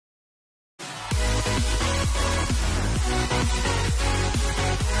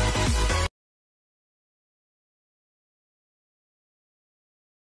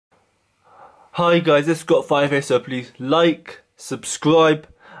Hi guys, it's Scott 5 here, so please like, subscribe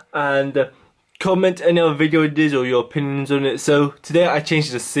and comment any other video ideas or your opinions on it. So today I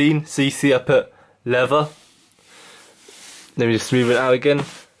changed the scene, so you see I put leather. Let me just smooth it out again.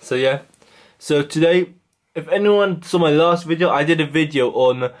 So yeah, so today, if anyone saw my last video, I did a video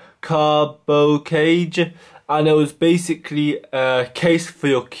on carbo cage and it was basically a case for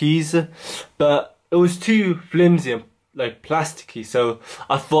your keys, but it was too flimsy and like plasticky, so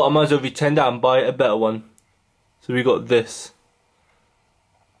I thought I might as well return that and buy a better one. So we got this.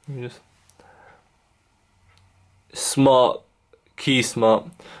 Let me just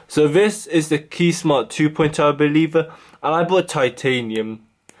keysmart. So this is the keysmart 2.0, I believe, and I bought titanium.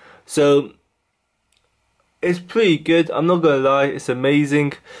 So it's pretty good, I'm not gonna lie, it's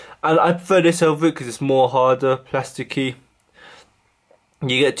amazing. And I prefer this over it because it's more harder, plasticky.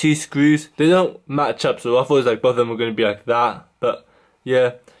 You get two screws, they don't match up, so I thought it was like both of them were going to be like that, but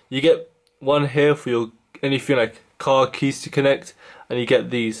yeah, you get one here for your anything like car keys to connect, and you get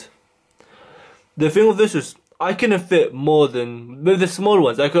these. The thing with this is I couldn't fit more than, with the smaller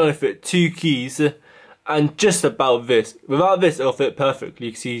ones I could only fit 2 keys and just about this. Without this it'll fit perfectly.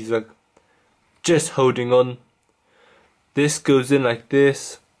 You can see he's like just holding on. This goes in like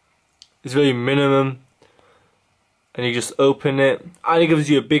this, it's very minimum. And you just open it, and it gives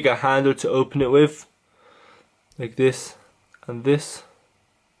you a bigger handle to open it with, like this and this.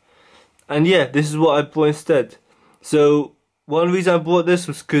 And yeah, this is what I bought instead. So one reason I bought this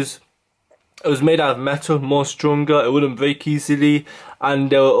was because it was made out of metal, more stronger, it wouldn't break easily, and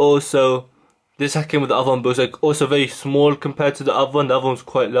there were also, this I came with the other one, but it was like also very small compared to the other one. The other one was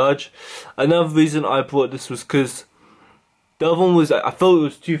quite large. Another reason I bought this was because the other one was, I felt it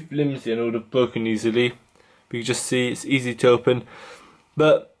was too flimsy and it would have broken easily. You can just see it's easy to open,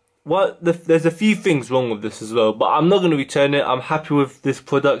 but there's a few things wrong with this as well, but I'm not going to return it. I'm happy with this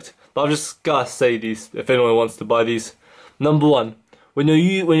product, but I've just gotta say these if anyone wants to buy these. Number one, when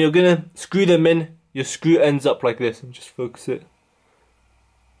you're gonna screw them in, your screw ends up like this, and just focus it.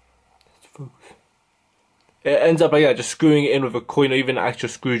 Let's focus. It ends up like that, just screwing it in with a coin or even an actual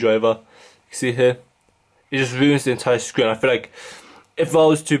screwdriver. You see here, it just ruins the entire screw. And I feel like if I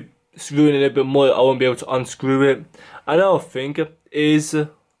was to screw it in a bit more, I won't be able to unscrew it. Another thing is,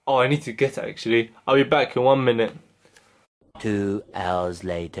 oh, I need to get it actually. I'll be back in 1 minute. 2 hours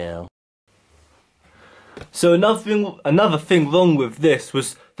later. So another thing wrong with this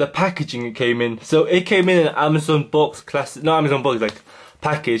was the packaging it came in. So it came in an Amazon box, classic, not Amazon box, like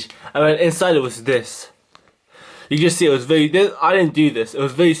package, and then inside it was this. You can just see it was very, I didn't do this, it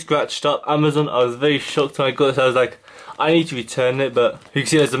was very scratched up. Amazon, I was very shocked when I got this. I was like, I need to return it, but you can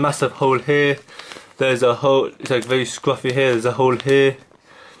see there's a massive hole here. There's a hole, it's like very scruffy here. There's a hole here,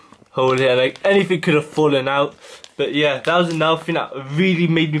 and like anything could have fallen out. But yeah, that was another thing that really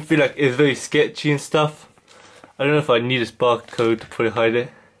made me feel like it's very sketchy and stuff. I don't know if I need this barcode to probably hide it.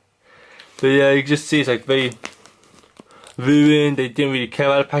 But yeah, you can just see it's like very ruined. They didn't really care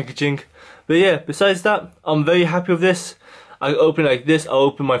about the packaging. But yeah, besides that, I'm very happy with this. I open it like this, I'll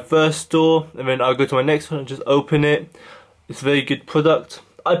open my first door, and then I'll go to my next one and just open it. It's a very good product.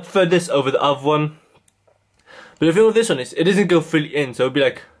 I prefer this over the other one. But the thing with this one is, it doesn't go fully in, so it'll be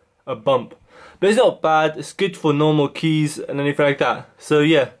like a bump. But it's not bad, it's good for normal keys and anything like that. So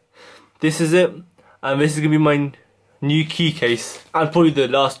yeah, this is it. And this is going to be my new key case, and probably the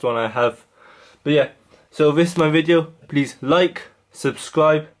last one I have. But yeah, so this is my video. Please like,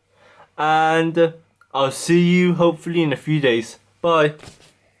 subscribe, and I'll see you hopefully in a few days. Bye.